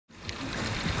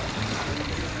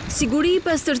Siguri,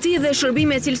 pastërti dhe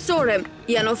shërbime cilësore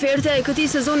janë oferta e këtij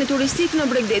sezoni turistik në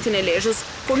bregdetin e Lezhës.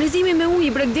 Furnizimi me ujë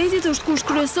i bregdetit është kusht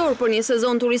kryesor për një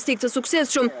sezon turistik të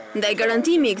suksesshëm, ndaj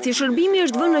garantimi i këtij shërbimi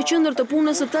është vënë në qendër të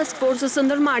punës së Taks-Forcës së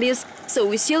ndërmarrjes së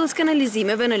Ujësjellës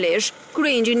Kanalizimeve në Lezhë.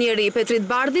 Kryeinxhinieri Petrit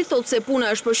Bardhi thotë se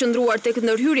puna është përqendruar tek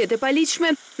ndërhyrjet e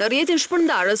paligjshme në rrjetin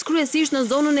shpërndarës, kryesisht në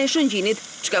zonën e Shëngjinit,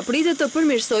 çka pritet të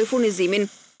përmirësojë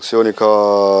furnizimin. Aksioni ka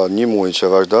një muaj që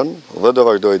vazhdon dhe do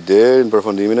vazhdojë deri në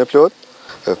përfundimin e plot.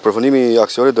 Përfundimi i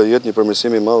aksionit do jetë një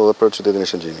përmirësim i madh edhe për qytetin e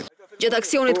Shëngjinit. Gjatë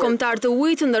aksionit kombëtar të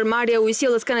ujit, ndërmarrja e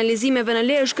Ujësjellës Kanalizimeve në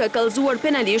Lezhë ka kallëzuar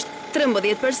penalisht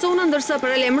 13 persona, ndërsa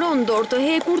paralajmëron dorë të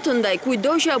hekur të ndaj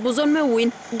kujdo që abuzon me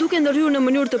ujin, duke ndërhyrë në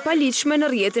mënyrë të paligjshme në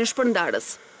rrjetin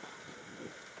shpërndarës.